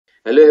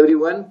Hello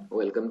everyone,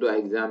 welcome to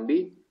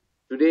iExamB.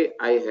 Today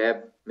I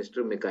have Mr.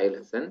 Mekayeel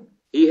Hasan.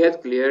 He has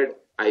cleared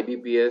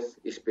IBPS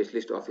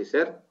Specialist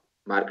Officer,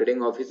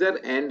 Marketing Officer,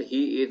 and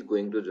he is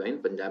going to join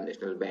Punjab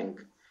National Bank.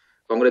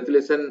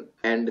 Congratulations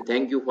and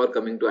thank you for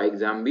coming to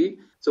iExamB.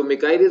 So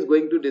Mekayeel is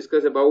going to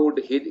discuss about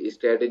his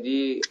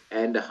strategy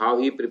and how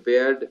he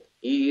prepared.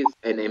 He is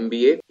an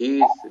MBA. He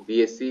is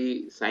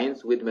BSc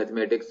Science with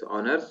Mathematics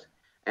honors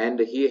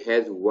and he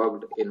has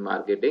worked in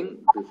marketing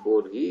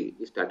before he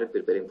started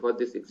preparing for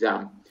this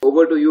exam.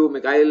 Over to you,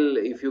 Mikhail,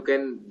 if you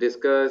can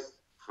discuss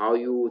how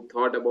you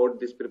thought about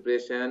this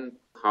preparation,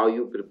 how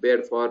you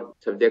prepared for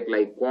subject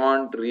like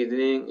quant,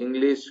 reasoning,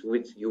 English,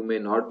 which you may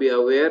not be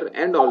aware,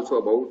 and also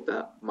about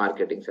the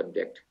marketing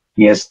subject.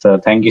 Yes,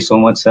 thank you so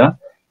much, sir.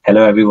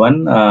 Hello,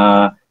 everyone.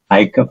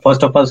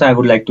 First of all, sir, I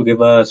would like to give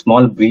a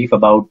small brief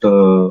about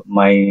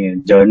my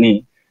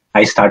journey.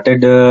 I started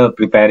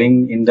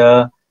preparing in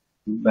the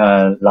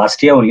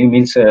last year only,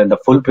 means the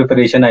full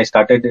preparation I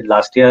started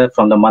last year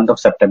from the month of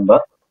September,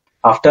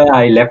 after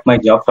I left my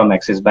job from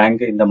Axis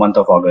Bank in the month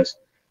of August.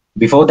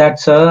 Before that,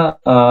 sir,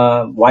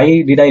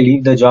 why did I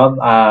leave the job?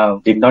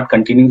 Did not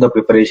continue the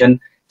preparation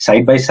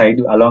side by side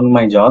along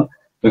my job,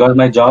 because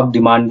my job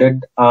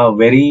demanded a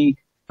very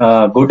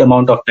good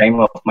amount of time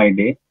of my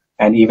day.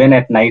 And even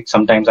at night,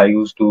 sometimes I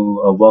used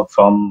to work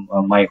from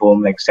my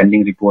home, like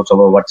sending reports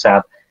over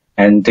WhatsApp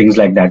and things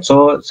like that.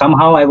 So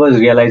somehow I was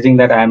realizing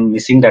that I'm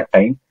missing that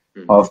time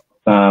of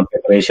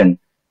preparation.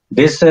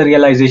 This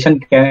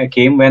realization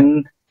came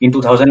when in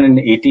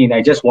 2018,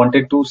 I just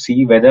wanted to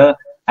see whether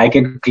I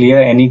could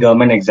clear any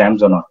government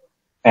exams or not.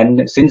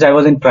 And since I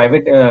was in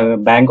private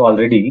bank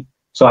already,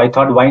 so I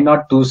thought, why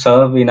not to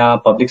serve in a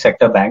public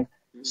sector bank,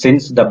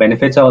 since the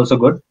benefits are also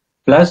good.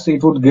 Plus,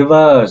 it would give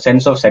a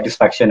sense of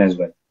satisfaction as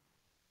well.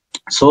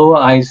 So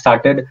I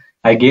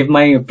gave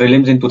my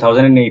prelims in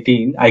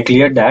 2018. I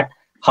cleared that.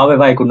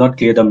 However, I could not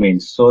clear the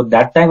mains. So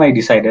that time I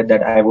decided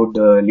that I would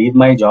leave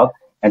my job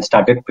and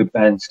start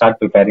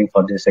preparing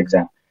for this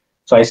exam.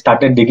 So I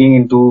started digging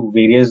into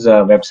various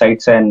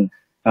websites and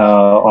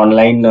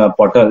online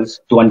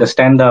portals to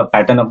understand the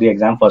pattern of the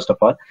exam, first of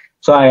all.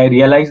 So I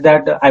realized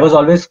that I was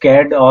always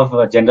scared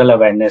of general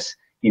awareness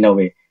in a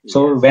way.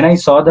 So when I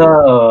saw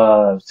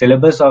the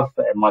syllabus of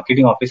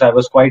marketing office, I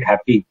was quite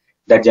happy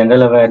that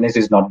general awareness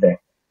is not there.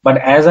 But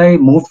as I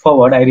moved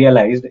forward, I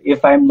realized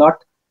if I'm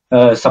not,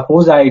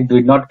 suppose I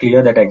did not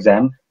clear that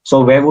exam,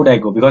 so where would I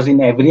go? Because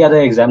in every other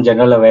exam,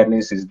 general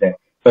awareness is there.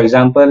 For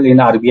example, in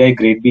RBI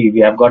Grade B, we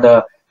have got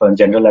a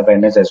general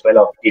awareness as well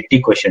of 80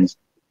 questions.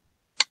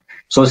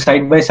 So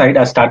side by side,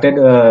 I started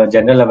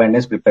general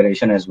awareness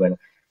preparation as well.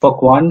 For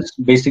quants,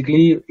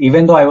 basically,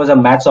 even though I was a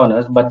maths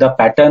honors, but the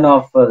pattern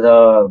of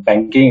the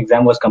banking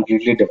exam was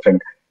completely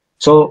different.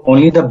 So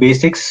only the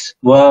basics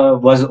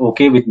was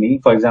okay with me.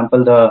 For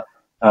example, the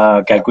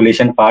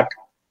calculation part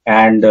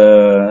and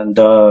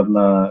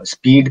the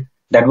speed,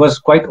 that was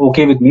quite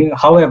okay with me.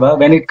 However,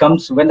 when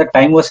the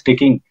time was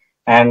ticking,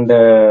 and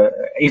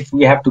if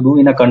we have to do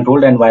in a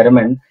controlled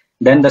environment,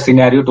 then the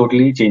scenario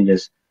totally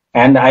changes.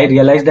 And I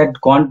realized that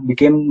quant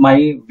became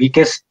my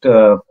weakest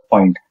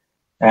point.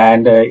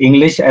 And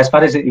English, as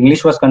far as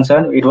English was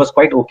concerned, it was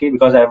quite okay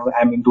because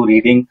I'm into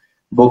reading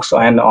books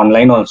and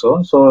online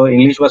also. So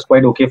English was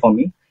quite okay for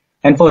me.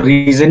 And for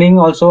reasoning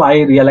also,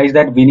 I realized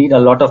that we need a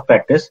lot of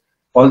practice.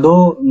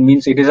 Although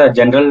means it is a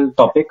general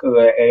topic,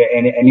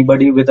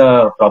 anybody with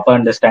a proper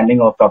understanding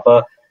or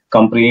proper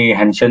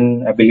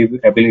comprehension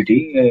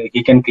ability,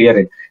 he can clear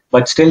it.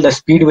 But still, the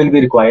speed will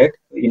be required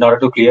in order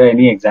to clear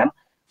any exam.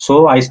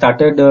 So I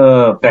started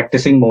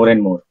practicing more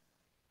and more.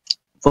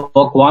 For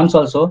quants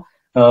also,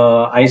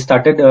 I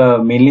started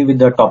mainly with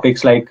the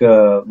topics like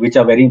which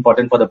are very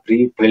important for the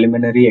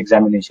preliminary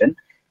examination,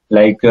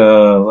 like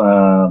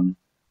the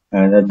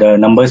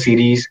number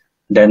series,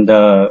 then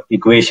the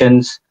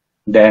equations,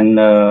 then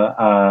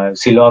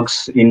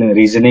silogs in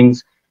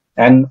reasonings,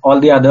 and all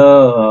the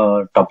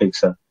other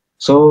topics.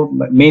 So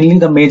mainly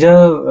the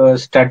major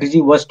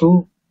strategy was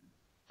to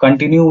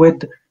continue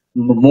with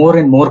more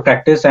and more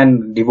practice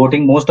and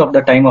devoting most of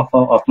the time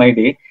of my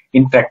day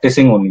in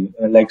practicing only,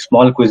 like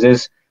small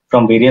quizzes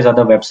from various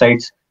other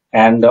websites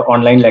and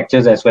online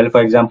lectures as well.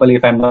 For example,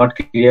 if I'm not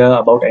clear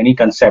about any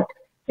concept,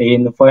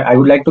 I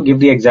would like to give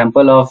the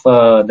example of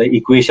the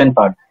equation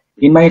part.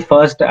 In my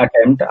first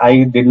attempt,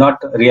 I did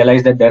not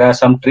realize that there are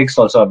some tricks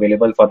also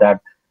available for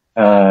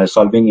that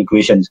solving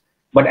equations.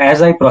 But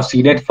as I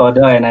proceeded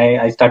further and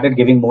I started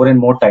giving more and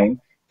more time,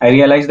 I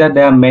realized that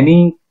there are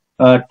many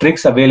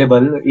tricks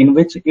available in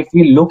which if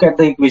we look at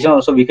the equation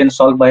also we can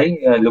solve by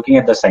looking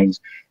at the signs.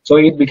 So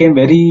it became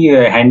very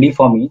handy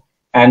for me,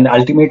 and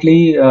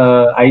ultimately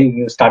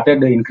I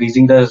started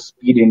increasing the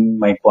speed in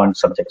my quant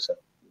subjects.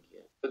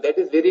 So that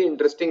is very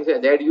interesting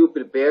that you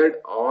prepared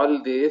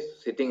all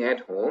this sitting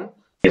at home.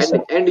 Yes,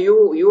 sir. And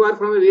you are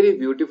from a very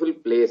beautiful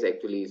place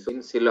actually. So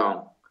in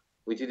Ceylon,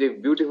 which is a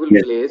beautiful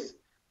Yes, place.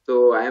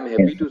 So I am yes,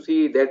 happy to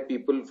see that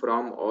people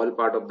from all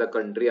part of the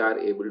country are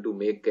able to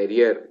make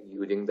career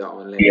using the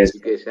online yes,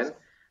 education.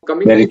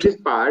 Coming Very to true.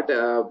 this part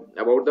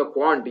about the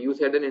quant, you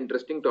said an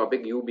interesting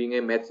topic. You being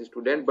a maths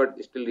student, but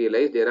still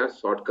realize there are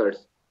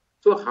shortcuts.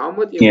 So, how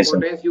much Yes, sir.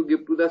 importance you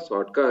give to the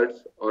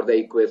shortcuts or the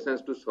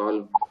equations to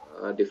solve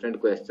different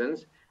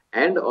questions,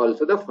 and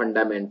also the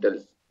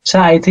fundamentals? So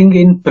I think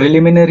in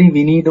preliminary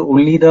we need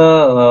only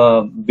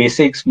the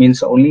basics,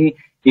 means only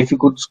if you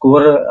could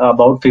score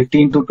about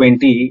 15 to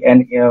 20,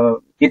 and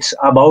it's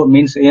about,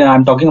 means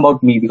I'm talking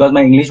about me because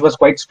my English was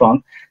quite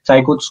strong, so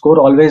I could score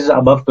always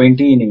above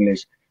 20 in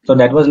English. So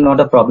that was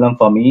not a problem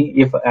for me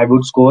if I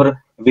would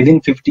score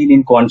within 15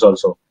 in quants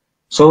also.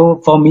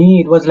 So for me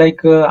it was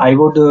like I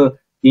would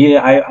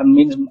yeah, I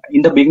means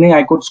in the beginning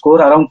I could score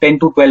around 10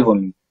 to 12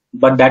 only,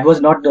 but that was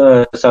not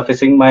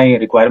sufficing my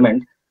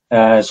requirement.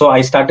 So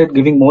I started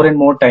giving more and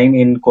more time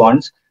in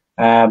quants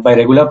by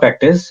regular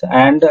practice,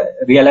 and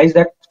realized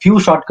that few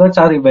shortcuts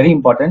are very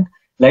important.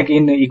 Like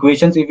in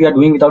equations, if we are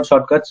doing without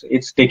shortcuts,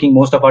 it's taking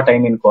most of our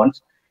time in quants.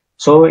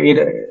 So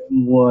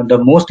the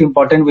most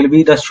important will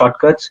be the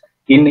shortcuts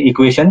in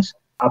equations.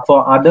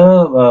 For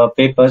other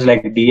papers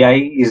like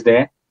DI is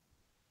there,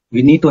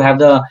 we need to have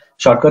the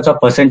shortcuts of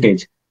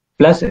percentage.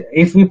 Plus,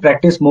 if we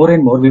practice more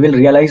and more, we will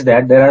realize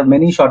that there are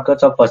many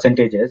shortcuts of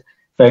percentages.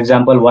 For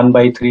example, 1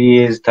 by 3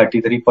 is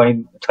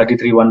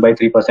 33.33, 1 by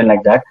 3%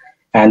 like that,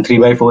 and 3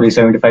 by 4 is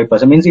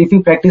 75%. Means if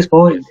we practice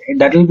more, Yes,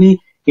 that will be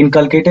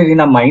inculcated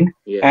in our mind,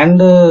 yes. and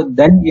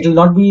then it will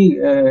not be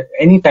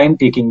any time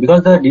taking,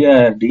 because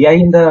the DI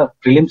in the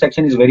prelim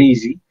section is very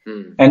easy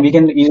Hmm. and we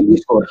can easily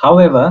score.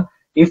 However,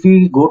 if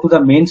we go to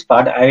the mains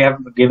part, I have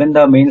given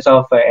the mains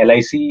of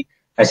LIC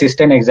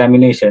assistant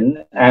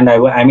examination, and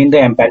I'm in the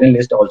empanel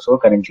list also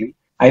currently.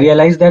 I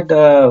realize that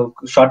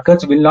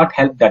shortcuts will not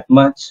help that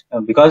much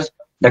because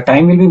the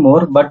time will be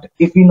more. But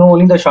if we know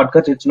only the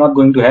shortcuts, it's not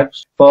going to help.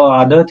 For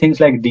other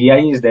things like DI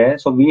is there,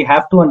 so we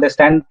have to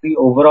understand the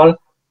overall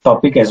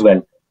topic as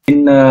well.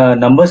 In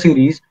number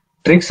series,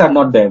 tricks are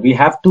not there. We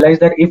have to realize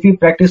that if we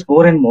practice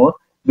more and more,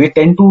 we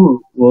tend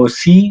to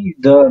see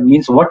the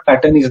means what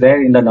pattern is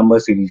there in the number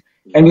series,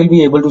 and we'll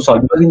be able to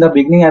solve. Because in the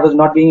beginning, I was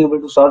not being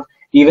able to solve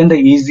even the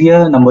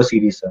easier number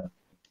series, sir.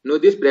 No,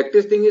 this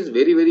practice thing is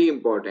very, very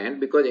important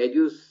because, as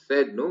you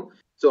said, no,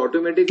 so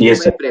automatically Yes,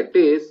 by sir.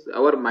 practice,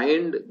 our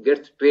mind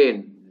gets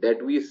trained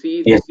that we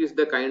see Yes, this is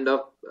the kind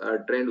of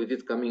trend which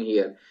is coming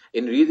here.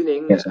 In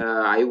reasoning, yes,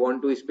 sir. I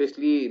want to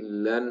especially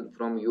learn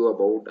from you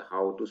about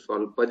how to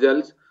solve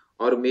puzzles,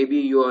 or maybe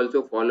you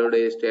also followed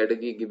a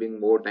strategy giving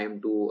more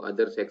time to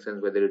other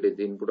sections, whether it is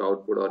input,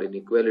 output, or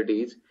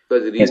inequalities,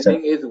 because Yes, sir.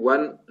 reasoning is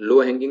one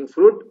low hanging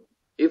fruit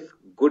if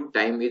good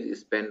time is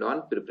spent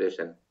on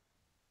preparation.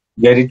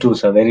 Very true,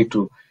 sir. Very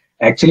true.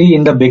 Actually,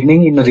 in the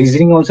beginning, in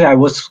reasoning also, I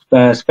was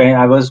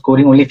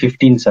scoring only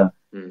 15, sir,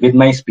 with Hmm.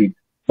 my speed.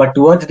 But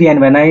towards the end,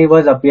 when I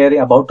was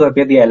about to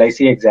appear the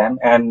LIC exam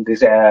and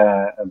this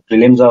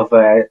prelims of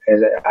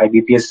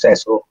IBPS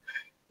SO,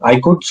 I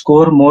could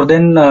score more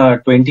than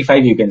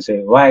 25, you can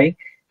say. Why?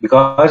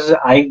 Because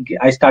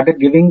I started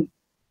giving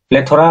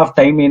plethora of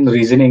time in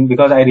reasoning,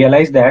 because I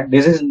realized that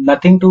this is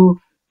nothing to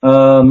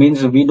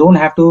means we don't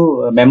have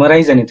to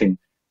memorize anything.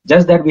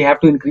 Just that we have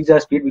to increase our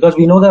speed, because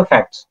we know the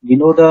facts. We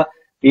know the,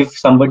 if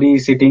somebody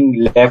is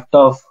sitting left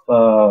of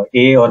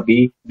A or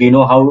B, we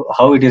know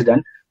how it is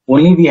done.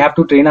 Only we have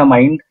to train our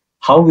mind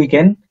how we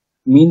can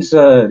means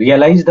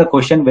realize the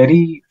question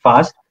very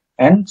fast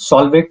and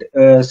solve it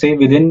say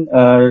within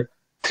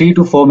 3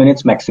 to 4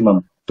 minutes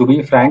maximum. To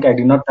be frank, I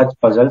did not touch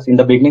puzzles in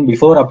the beginning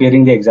before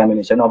appearing the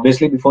examination.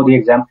 Obviously, before the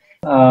exam,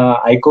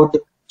 I could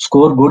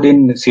score good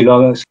in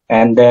syllabus,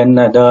 and then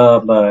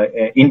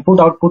the input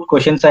output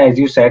questions, as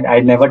you said, I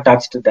never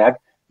touched that,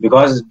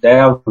 because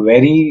there are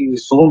very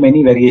so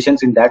many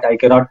variations in that. I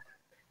cannot.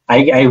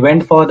 I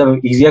went for the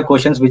easier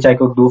questions which I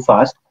could do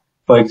fast.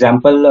 For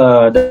example,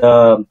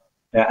 the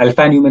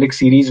alphanumeric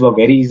series were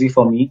very easy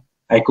for me.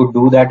 I could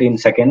do that in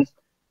seconds.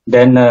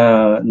 Then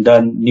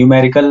the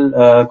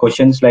numerical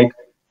questions, like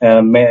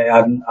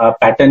a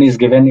pattern is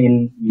given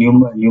in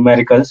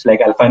numericals,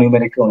 like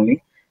alphanumeric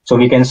only, so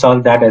we can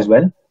solve that as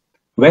well.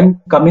 When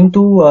coming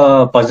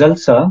to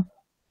puzzles,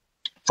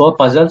 for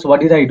puzzles, what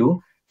did I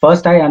do?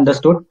 First, I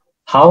understood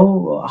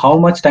how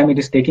much time it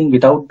is taking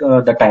without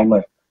the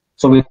timer.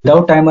 So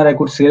without timer, I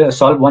could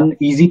solve one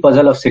easy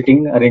puzzle of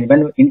sitting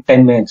arrangement in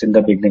 10 minutes in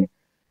the beginning.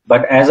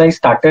 But as I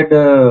started,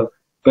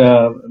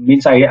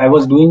 means I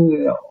was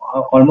doing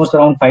almost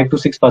around 5 to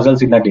 6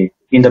 puzzles in a day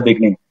in the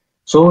beginning.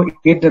 So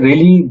it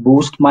really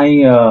boost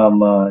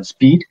my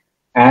speed,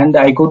 and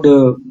I could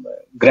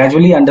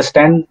gradually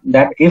understand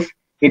that if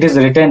it is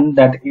written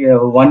that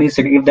one is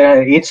if there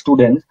are 8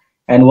 students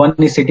and one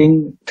is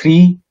sitting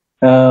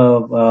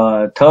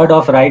third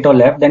of right or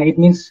left, then it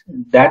means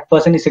that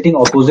person is sitting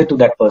opposite to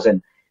that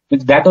person.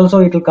 Means that also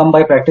it will come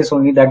by practice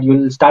only, that you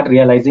will start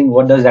realizing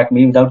what does that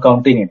mean without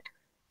counting it.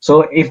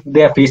 So if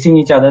they are facing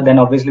each other, then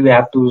obviously we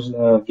have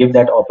to give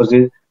that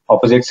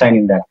opposite sign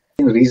in that.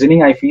 In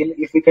reasoning, I feel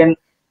if we can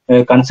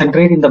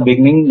concentrate in the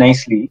beginning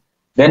nicely,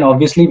 then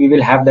obviously we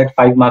will have that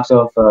 5 marks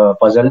of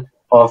puzzle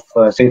of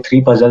say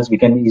 3 puzzles. We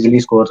can easily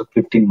score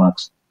 15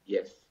 marks.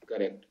 Yes,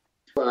 correct.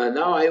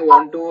 Now I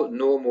want to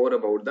know more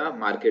about the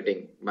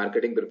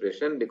marketing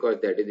preparation, because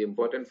that is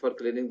important for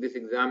clearing this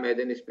exam as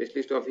an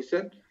specialist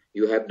officer.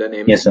 You have done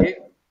Yes, sir. MBA,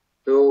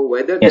 so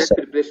whether Yes, that sir.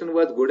 preparation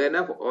was good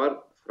enough,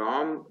 or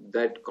from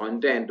that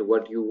content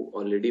what you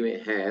already may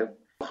have,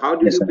 how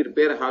did Yes, you sir.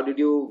 prepare? How did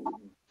you?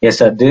 Yes,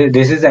 sir.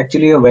 This is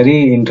actually a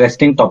very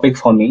interesting topic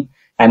for me.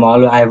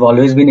 I've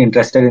always been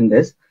interested in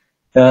this.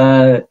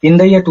 In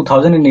the year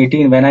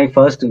 2018, when I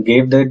first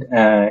gave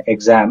the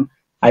exam,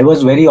 I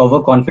was very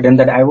overconfident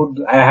that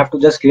I have to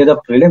just clear the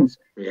prelims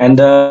Yeah. and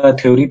the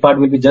theory part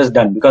will be just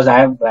done, because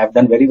I've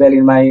done very well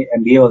in my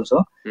MBA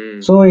also.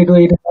 Hmm. So it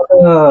is not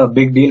a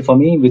big deal for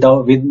me.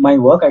 With my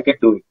work, I can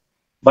do it.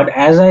 But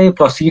as I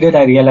proceeded,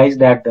 I realized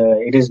that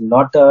it is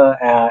not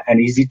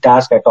an easy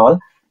task at all.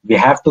 We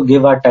have to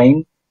give our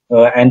time,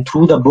 and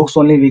through the books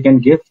only we can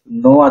give.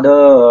 No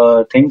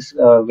other things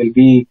will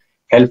be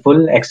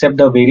helpful except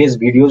the various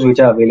videos which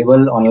are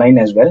available online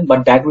as well.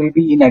 But that will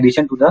be in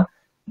addition to the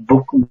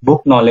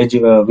book knowledge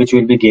which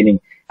we'll be gaining,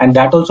 and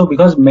that also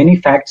because many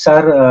facts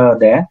are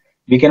there.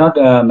 We cannot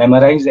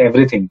memorize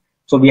everything.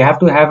 So we have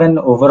to have an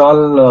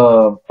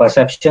overall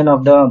perception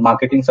of the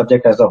marketing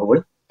subject as a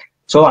whole.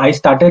 So I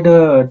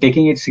started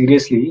taking it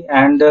seriously,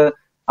 and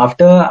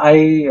after I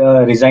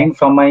resigned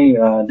from my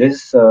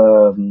this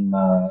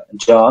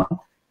job,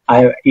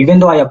 I even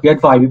though I appeared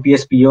for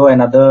IBPS PO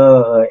and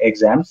other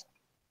exams,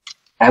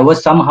 I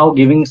was somehow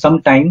giving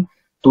some time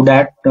to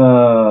that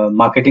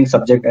marketing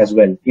subject as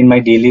well in my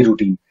daily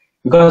routine,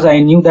 because I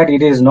knew that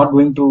it is not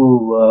going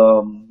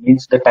to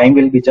means the time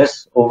will be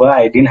just over.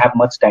 I didn't have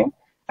much time.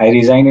 I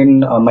resigned in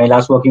my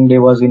last working day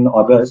was in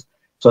August,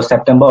 so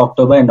September,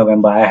 October, and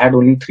November. I had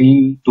only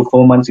 3 to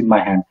 4 months in my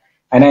hand,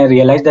 and I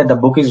realized that the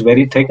book is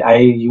very thick.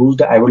 I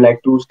would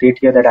like to state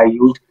here that I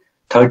used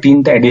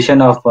 13th edition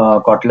of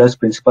Kotler's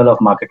Principle of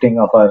Marketing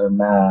of our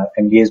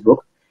MBA's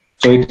book.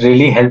 So it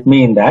really helped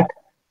me in that,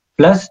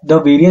 plus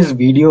the various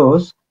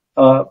videos.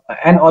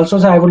 And also,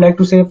 sir, I would like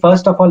to say,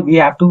 first of all, we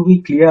have to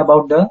be clear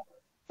about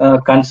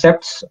the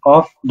concepts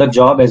of the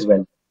job as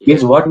well.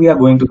 Means Yes. what we are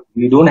going to do.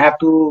 We don't have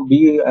to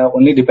be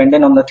only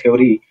dependent on the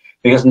theory,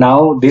 because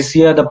now this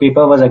year the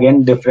paper was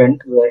again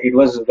different. It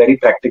was very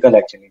practical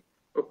actually.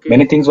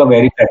 Many Okay. things were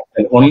very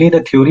practical. Only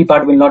the theory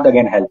part will not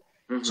again help.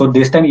 So Mm-hmm.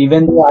 this time,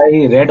 even though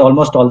I read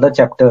almost all the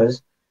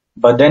chapters,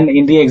 but then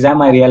in the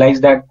exam I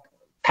realized that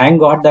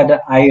thank God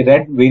that I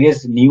read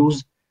various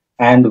news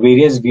and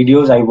various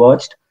videos I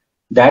watched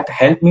that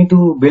helped me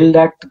to build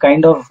that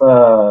kind of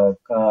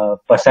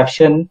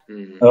perception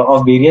Mm-hmm.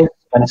 of various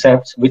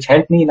concepts, which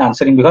helped me in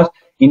answering. Because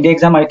in the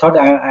exam I thought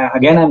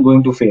again I'm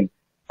going to fail.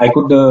 I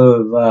could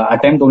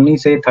attempt only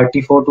say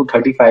 34 to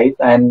 35,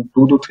 and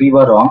 2 to 3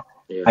 were wrong.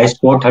 Yeah. I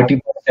scored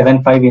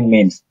 34.75 in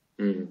mains.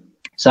 Mm-hmm.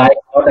 So I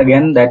thought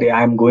again that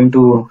I'm going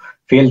to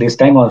fail this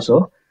time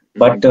also.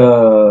 But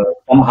Mm-hmm.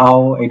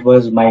 somehow it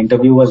was my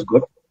interview was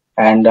good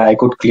and I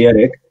could clear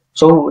it.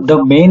 So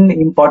the main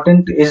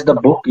important is the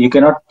book. You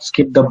cannot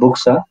skip the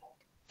books, sir.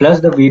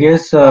 Plus the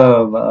various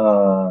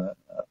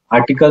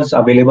articles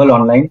available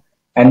online,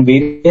 and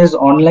various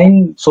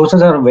online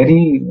sources are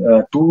very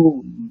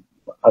too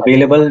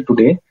available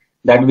today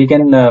that we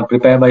can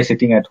prepare by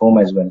sitting at home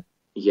as well.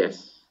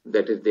 Yes,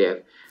 that is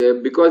there.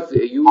 Because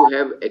you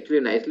have actually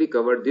nicely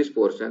covered this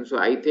portion, so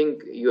I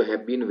think you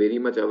have been very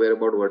much aware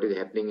about what is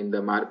happening in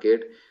the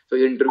market. So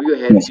interview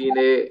has Yes, been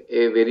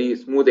a very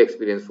smooth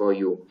experience for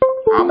you.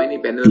 How many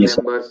panel yes.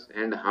 members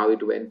and how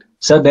it went?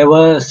 So there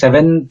were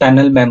 7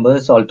 panel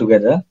members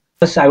altogether.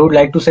 First, I would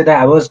like to say that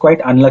I was quite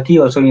unlucky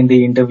also in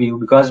the interview,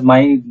 because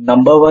my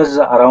number was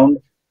around,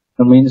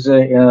 means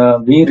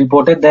we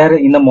reported there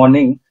in the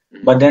morning,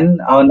 but Mm-hmm. then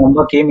our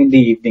number came in the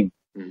evening.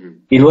 Mm-hmm.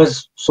 It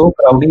was so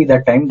crowdy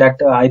that time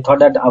that I thought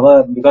that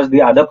because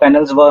the other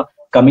panels were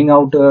coming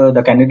out,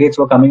 the candidates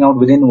were coming out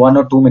within 1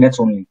 or 2 minutes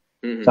only.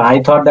 So Mm-hmm.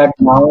 I thought that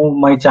now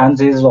my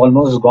chance is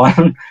almost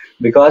gone,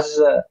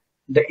 because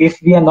if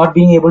we are not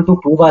being able to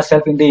prove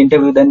ourselves in the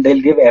interview, then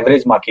they'll give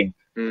average marking.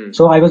 Mm-hmm.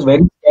 So I was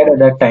very scared at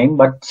that time,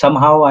 but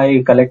somehow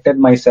I collected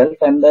myself,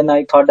 and then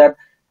I thought that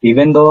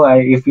even though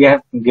if we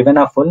have given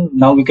our full,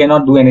 now we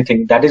cannot do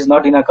anything. That is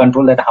not in our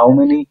control, that how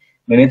many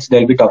minutes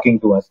they'll be talking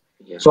to us.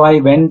 Yeah. So I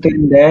went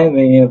in there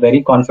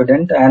very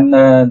confident, and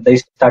they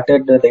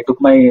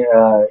took my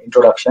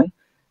introduction.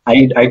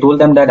 I told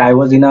them that I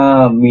was in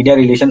a media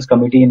relations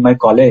committee in my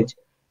college.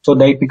 So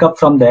they pick up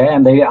from there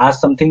and they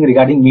asked something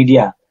regarding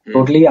media, Mm-hmm.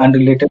 totally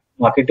unrelated to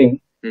marketing.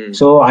 Mm-hmm.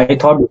 So I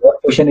thought,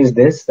 what question is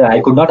this? I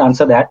could not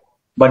answer that.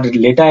 But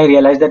later I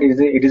realized that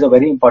it is a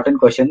very important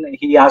question.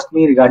 He asked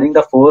me regarding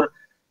the four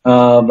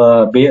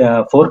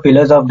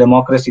pillars of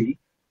democracy,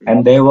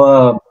 and they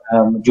were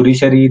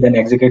judiciary, then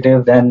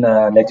executive, then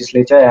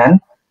legislature, and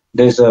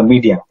there's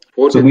media.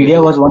 Four So business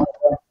media was one. units.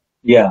 Of the,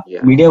 yeah,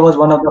 Yeah. media was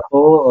one of the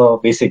four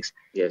basics.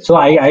 Yes. So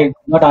I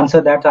could not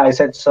answer that. I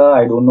said, sir,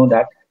 I don't know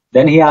that.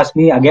 Then he asked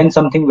me again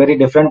something very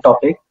different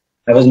topic.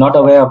 I was not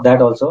aware of that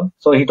also.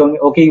 So he told me,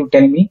 okay, you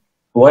tell me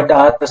what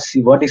is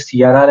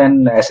CRR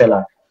and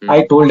SLR. I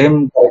Mm-hmm. told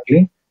him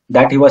correctly.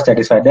 That he was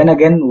satisfied. Then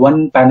again,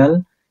 one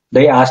panel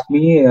they asked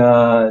me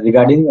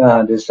regarding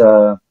this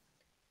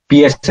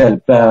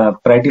PSL, Priority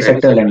Private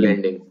Sector sector Lending.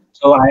 lending.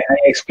 So I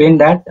explained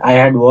that. I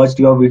had watched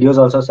your videos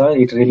also, sir.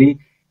 It really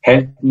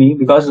helped me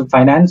because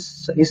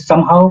finance is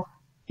somehow,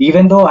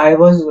 even though I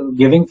was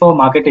giving for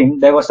marketing,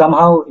 they were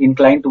somehow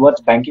inclined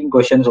towards banking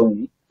questions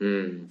only.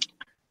 Hmm.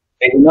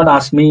 They did not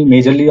ask me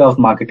majorly of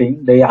marketing.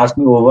 They asked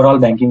me overall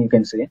banking, you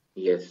can say.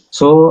 Yes.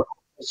 So,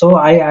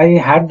 I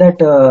had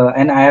that,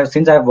 and I have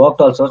since I've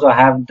worked also, so I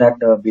have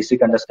that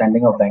basic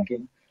understanding of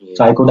banking. So Yes.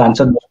 I could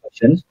answer those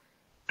questions.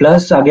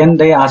 Plus, again,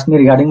 they asked me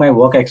regarding my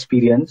work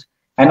experience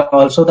and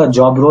also the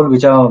job role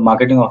which a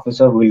marketing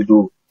officer will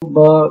do.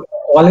 But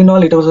all in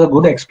all, it was a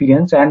good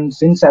experience. And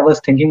since I was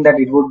thinking that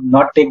it would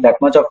not take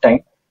that much of time,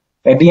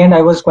 at the end,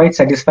 I was quite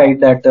satisfied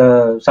that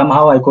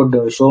somehow I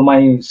could show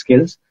my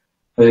skills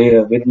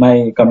with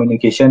my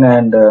communication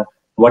and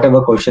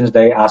whatever questions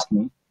they asked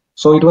me.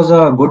 So it was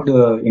a good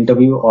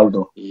interview,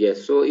 although.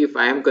 Yes. So if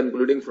I am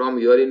concluding from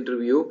your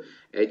interview,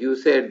 as you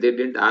said, they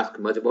didn't ask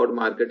much about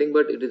marketing,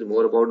 but it is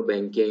more about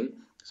banking.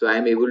 So I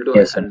am able to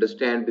Yes, sir.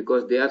 understand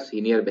because they are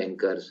senior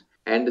bankers.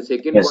 And the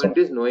second Yes, sir. point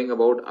is knowing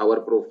about our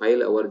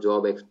profile, our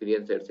job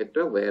experience,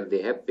 etc., where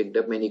they have picked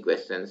up many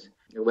questions.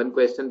 One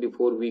question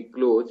before we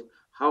close: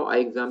 how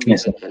iExamB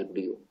Yes, sir. has helped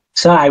you?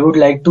 Sir, I would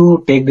like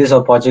to take this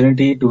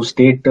opportunity to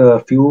state a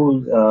few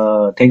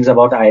things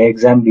about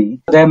iExamB.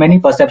 There are many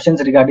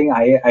perceptions regarding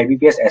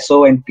IBPS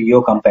SO and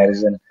PO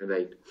comparison.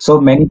 Right. So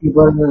many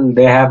people,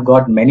 they have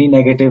got many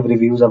negative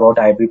reviews about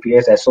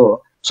IBPS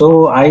SO.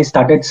 So I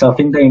started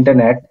surfing the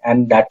internet,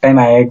 and that time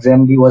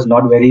iExamB was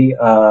not very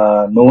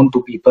known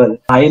to people.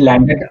 I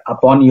landed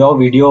upon your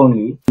video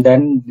only.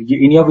 Then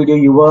in your video,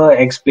 you were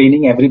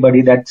explaining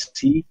everybody that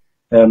see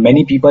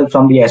many people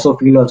from the SO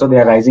field also they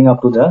are rising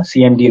up to the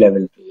CMD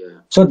level. Yeah.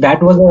 So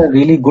that was a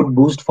really good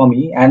boost for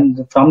me.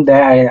 And from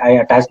there, I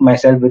attached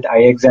myself with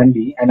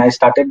iExamB and I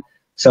started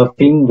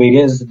surfing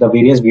the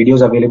various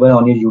videos available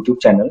on your YouTube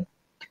channel.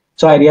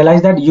 So I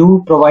realized that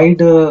you provide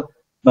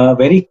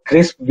very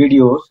crisp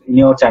videos in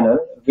your channel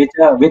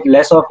with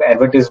less of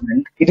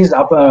advertisement. It is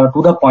up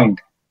to the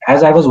point.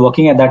 As I was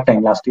working at that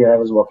time, last year I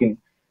was working.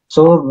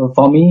 So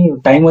for me,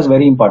 time was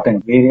very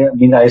important.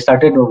 Means I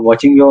started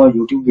watching your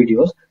YouTube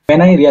videos.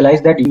 When I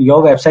realized that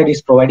your website is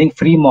providing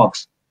free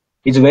mocks,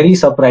 it's very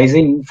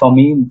surprising for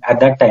me at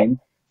that time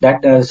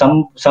that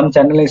some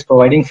channel is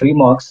providing free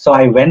mocks. So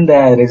I went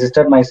there, I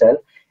registered myself,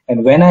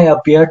 and when I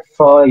appeared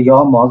for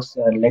your mocks,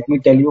 let me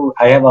tell you,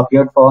 I have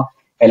appeared for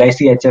LIC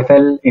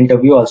HFL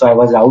interview also. I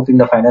was out in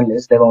the final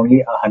list. There were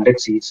only 100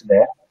 seats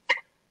there.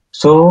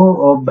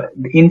 So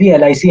in the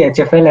LIC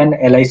HFL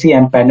and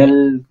LIC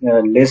panel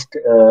list,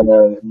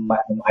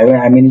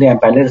 I'm in the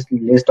panel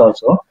list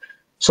also.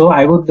 So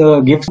I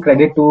would give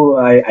credit to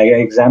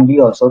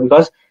iExamB also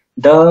because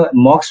the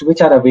mocks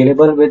which are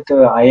available with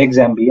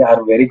iExamB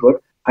are very good.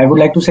 I would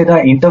like to say the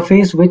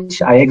interface which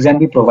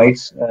iExamB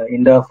provides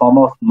in the form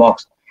of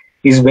mocks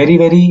is very,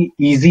 very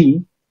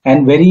easy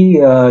and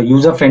very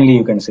user friendly,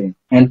 you can say.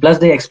 And plus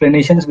the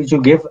explanations which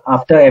you give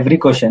after every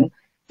question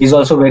is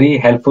also very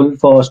helpful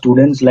for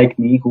students like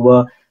me who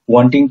are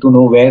wanting to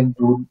know where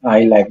do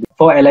I like.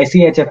 For LIC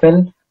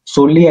HFL,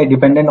 solely I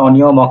depended on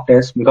your mock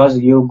test because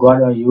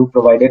you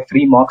provided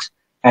free mocks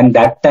and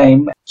that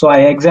time. So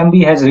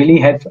iExamB has really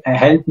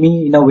helped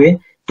me in a way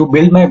to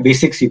build my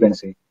basics, you can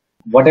say.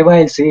 Whatever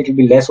I'll say, it will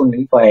be less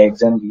only for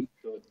iExamB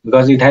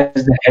because it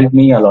has helped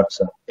me a lot,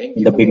 sir, Thank in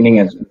you the beginning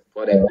as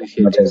for much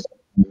appreciating, as.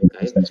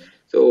 Mekayeel.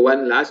 So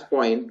one last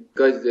point,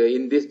 because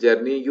in this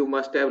journey you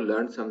must have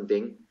learned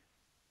something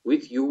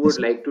which you would Yes,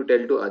 like to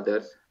tell to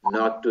others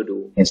not to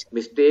do. yes,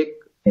 Mistake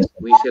yes,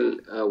 we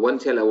shall one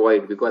shall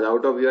avoid, because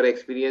out of your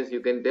experience you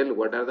can tell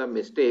what are the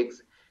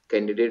mistakes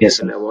candidates yes,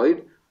 shall sir.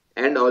 avoid,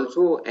 and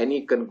also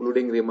any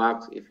concluding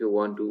remarks if you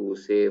want to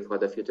say for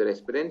the future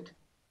aspirant.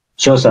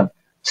 Sure, sir.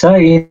 Sir,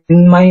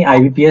 in my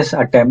IBPS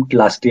attempt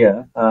last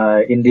year,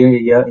 in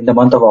the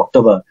month of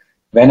October,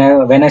 when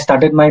I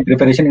started my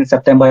preparation in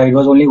September, it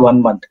was only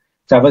 1 month,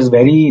 so I was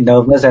very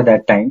nervous at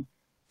that time.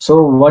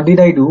 So what did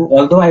I do?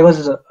 Although I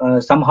was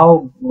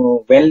somehow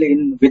well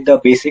in with the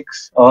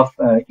basics of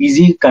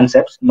easy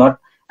concepts,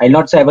 I'll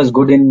not say I was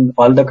good in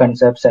all the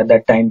concepts at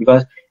that time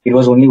because it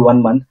was only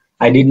 1 month.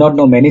 I did not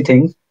know many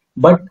things,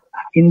 but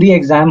in the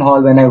exam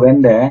hall when I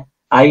went there,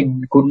 I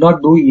could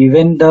not do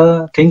even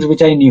the things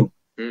which I knew.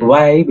 Hmm.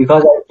 Why?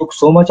 Because I took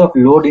so much of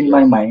load in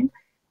my Yes. mind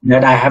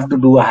that I have to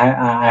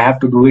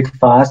do it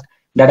fast,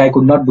 that I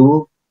could not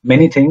do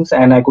many things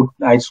and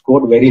I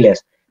scored very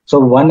less. So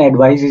one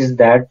advice is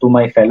that to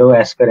my fellow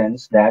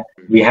aspirants that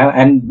we have,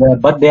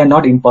 but they are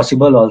not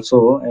impossible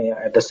also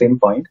at the same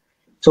point.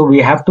 So we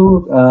have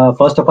to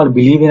first of all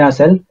believe in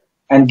ourselves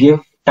and give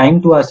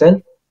time to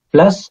ourselves.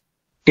 Plus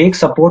take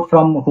support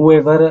from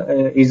whoever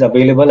is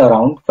available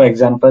around. For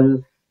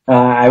example,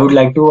 I would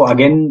like to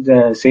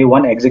again say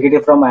one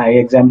executive from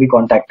iExamB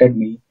contacted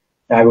me.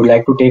 I would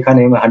like to take her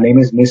name. Her name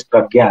is Miss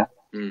Pragya.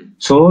 Hmm.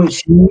 So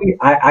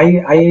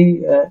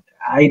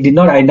I did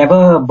not, I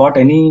never bought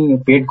any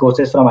paid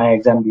courses from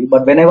iExamB,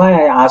 but whenever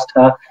I asked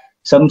her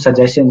some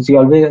suggestions, she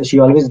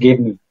always gave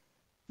me.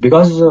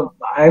 because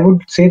I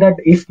would say that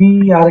if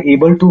we are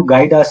able to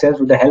guide ourselves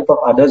with the help of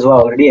others who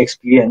are already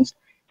experienced,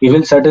 it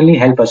will certainly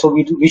help us. So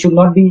we should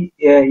not be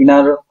in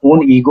our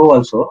own ego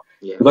also,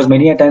 Yeah. because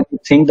many a time we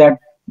think that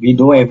we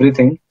know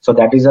everything. So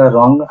that is a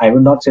wrong. I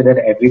will not say that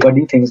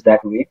everybody thinks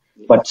that way,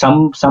 but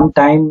some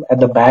time at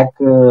the back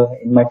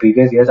in my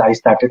previous years, I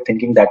started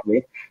thinking that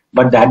way,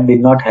 but that did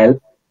not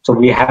help. So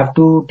we have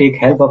to take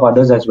help of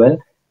others as well.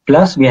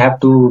 Plus, we have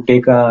to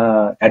take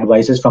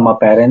advices from our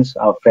parents,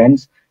 our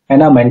friends,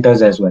 and our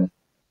mentors as well.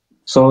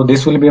 So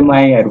this will be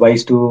my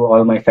advice to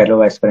all my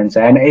fellow aspirants,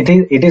 and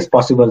it is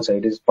possible, sir.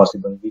 It is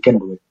possible. We can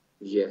do it.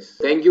 Yes.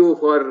 Thank you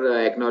for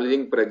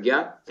acknowledging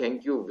Pragya.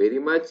 Thank you very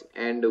much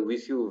and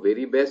wish you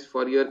very best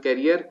for your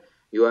career.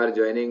 You are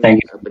joining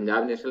Thank you.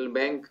 Punjab National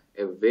Bank,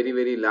 a very,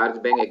 very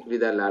large bank, actually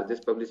the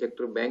largest public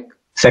sector bank.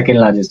 Second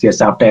largest, yes,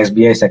 after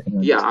SBI,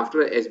 second Yeah, largest. after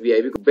SBI.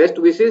 Best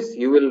wishes.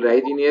 You will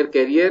rise in your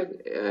career.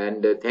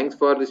 And thanks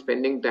for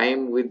spending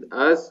time with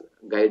us,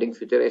 guiding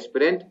future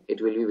aspirant.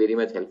 It will be very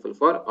much helpful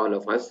for all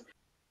of us.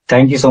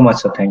 Thank you so much,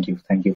 sir. Thank you. Thank you.